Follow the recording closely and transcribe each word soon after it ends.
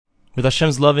With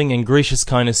Hashem's loving and gracious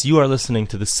kindness, you are listening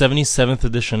to the 77th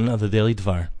edition of the Daily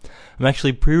Dvar. I'm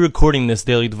actually pre-recording this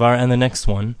Daily Dvar and the next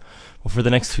one for the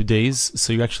next 2 days,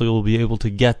 so you actually will be able to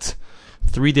get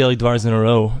 3 Daily Dvars in a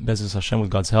row, Be'ezus Hashem, with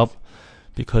God's help,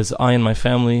 because I and my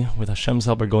family, with Hashem's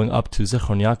help, are going up to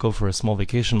Zichron Yaakov for a small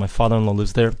vacation. My father-in-law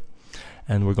lives there,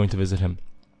 and we're going to visit him.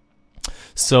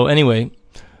 So anyway,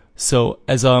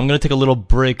 as I'm going to take a little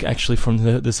break actually from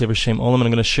the Sefer Shem Olam, and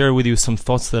I'm going to share with you some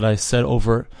thoughts that I said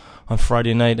over on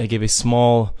Friday night. I gave a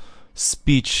small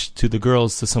speech to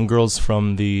some girls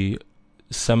from the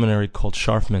seminary called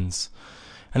Sharfman's,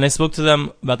 and I spoke to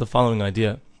them about the following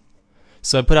idea.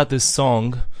 So I put out this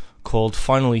song called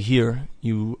Finally Here.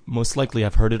 You most likely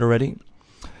have heard it already,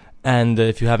 and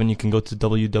if you haven't, you can go to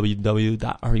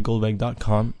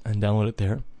www.arigoldwag.com and download it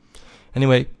there.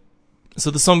 Anyway,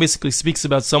 so the song basically speaks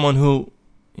about someone who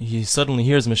he suddenly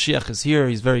hears Mashiach is here.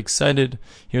 He's very excited.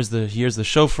 He hears the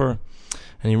shofar,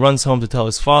 and he runs home to tell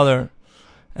his father.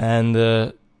 And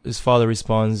his father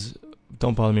responds,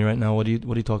 "Don't bother me right now. What are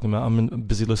you talking about? I'm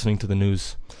busy listening to the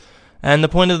news." And the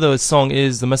point of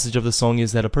the message of the song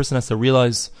is that a person has to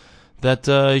realize that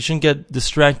he shouldn't get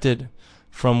distracted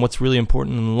from what's really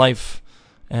important in life.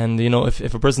 And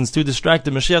if a person's too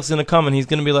distracted, Mashiach's going to come, and he's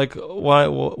going to be like, "Why?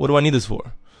 What do I need this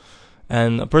for?"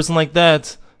 And a person like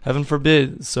that, heaven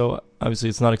forbid, so obviously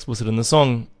it's not explicit in the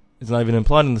song, it's not even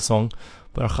implied in the song,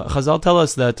 but Chazal tell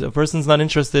us that a person's not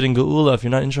interested in Geula, if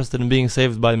you're not interested in being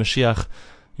saved by Mashiach,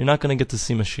 you're not going to get to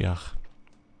see Mashiach.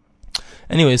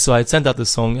 Anyway, so I had sent out this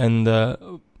song, and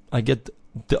I get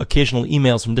the occasional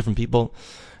emails from different people,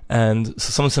 and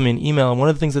so someone sent me an email, and one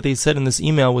of the things that they said in this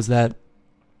email was that,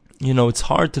 it's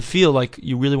hard to feel like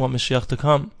you really want Mashiach to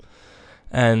come.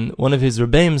 And one of his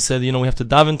Rebbeim said, we have to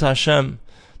daven to Hashem,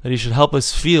 that He should help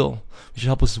us feel, He should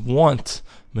help us want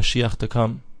Mashiach to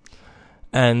come.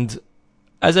 And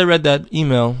as I read that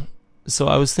email, so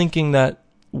I was thinking that,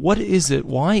 why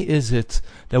is it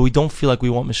that we don't feel like we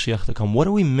want Mashiach to come? What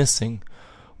are we missing?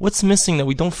 What's missing that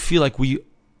we don't feel like we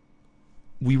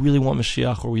really want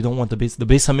Mashiach, or we don't want the Beis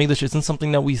HaMikdash? Isn't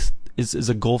something that is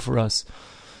a goal for us.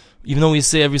 Even though we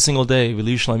say every single day,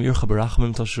 return to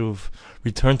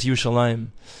Yerushalayim,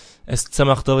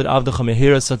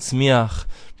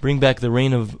 bring back the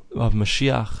reign of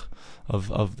Mashiach,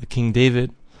 of the King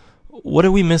David. What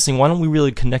are we missing? Why don't we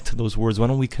really connect to those words? Why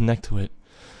don't we connect to it?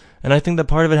 And I think that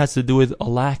part of it has to do with a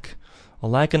lack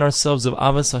in ourselves of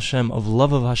Avas Hashem, of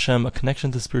love of Hashem, a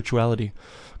connection to spirituality.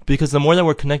 Because the more that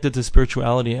we're connected to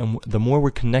spirituality, and the more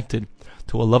we're connected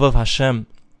to a love of Hashem,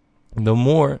 the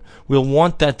more we'll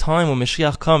want that time when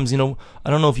Mashiach comes. I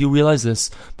don't know if you realize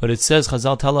this, but it says,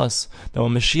 Chazal tell us, that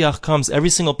when Mashiach comes, every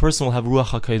single person will have Ruach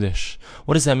HaKodesh.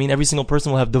 What does that mean? Every single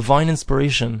person will have divine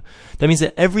inspiration. That means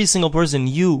that every single person,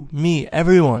 you, me,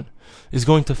 everyone, is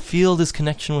going to feel this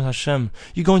connection with Hashem.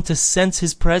 You're going to sense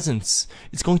His presence.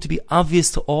 It's going to be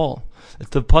obvious to all.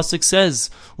 The pasuk says,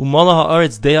 Umala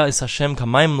ha'aretz deya is Hashem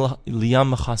kamayim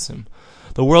liyam mechasim.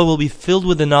 The world will be filled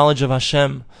with the knowledge of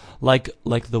Hashem, like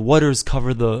the waters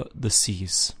cover the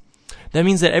seas. That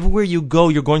means that everywhere you go,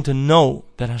 you're going to know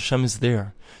that Hashem is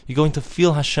there. You're going to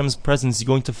feel Hashem's presence. You're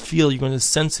going to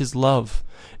sense His love.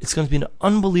 It's going to be an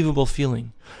unbelievable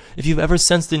feeling. If you've ever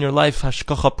sensed in your life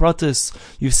Hashgacha Pratis,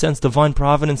 you've sensed divine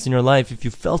providence in your life, if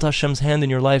you felt Hashem's hand in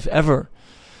your life ever,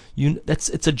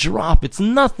 it's a drop. It's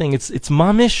nothing. It's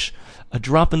mamish, a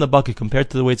drop in the bucket compared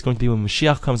to the way it's going to be when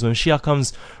Mashiach comes. When Mashiach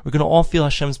comes, we're going to all feel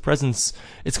Hashem's presence.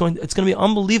 It's going to be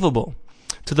unbelievable,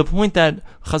 to the point that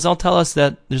Chazal tell us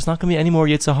that there's not going to be any more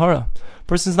Yetzer Hara. A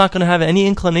person's not going to have any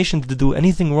inclination to do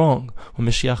anything wrong when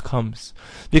Mashiach comes,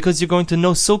 because you're going to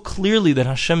know so clearly that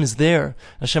Hashem is there,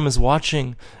 Hashem is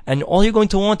watching, and all you're going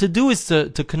to want to do is to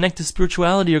connect to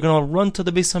spirituality. You're going to run to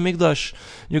the Beis HaMikdash.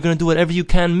 You're going to do whatever you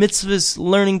can, mitzvahs,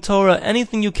 learning Torah,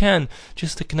 anything you can,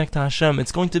 just to connect to Hashem.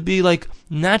 It's going to be like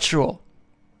natural,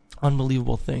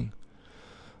 unbelievable thing.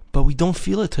 But we don't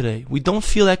feel it today. We don't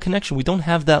feel that connection. We don't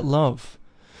have that love.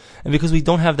 And because we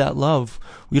don't have that love,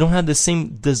 we don't have the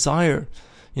same desire.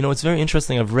 It's very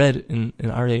interesting. I've read in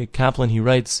Aryeh Kaplan, he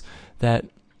writes that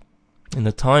in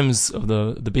the times of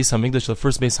the Beis HaMikdash, the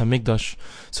first Beis HaMikdash,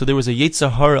 so there was a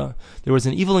Yetzer Hara, there was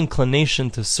an evil inclination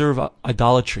to serve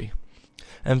idolatry.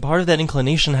 And part of that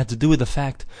inclination had to do with the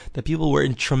fact that people were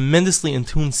tremendously in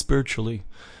tune spiritually.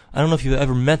 I don't know if you've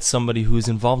ever met somebody who is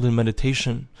involved in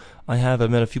meditation. I have.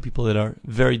 I've met a few people that are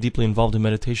very deeply involved in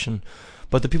meditation.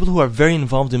 But the people who are very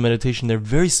involved in meditation, they're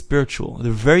very spiritual,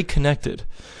 they're very connected,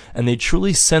 and they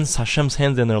truly sense Hashem's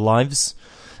hand in their lives.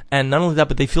 And not only that,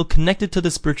 but they feel connected to the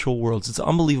spiritual worlds. It's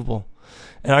unbelievable.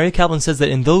 And Aryeh Kaplan says that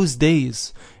in those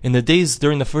days, in the days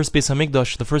during the first Beis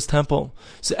Hamikdash, the first temple,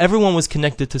 so everyone was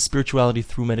connected to spirituality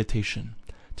through meditation.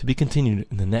 To be continued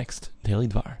in the next Daily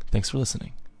Dvar. Thanks for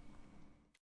listening.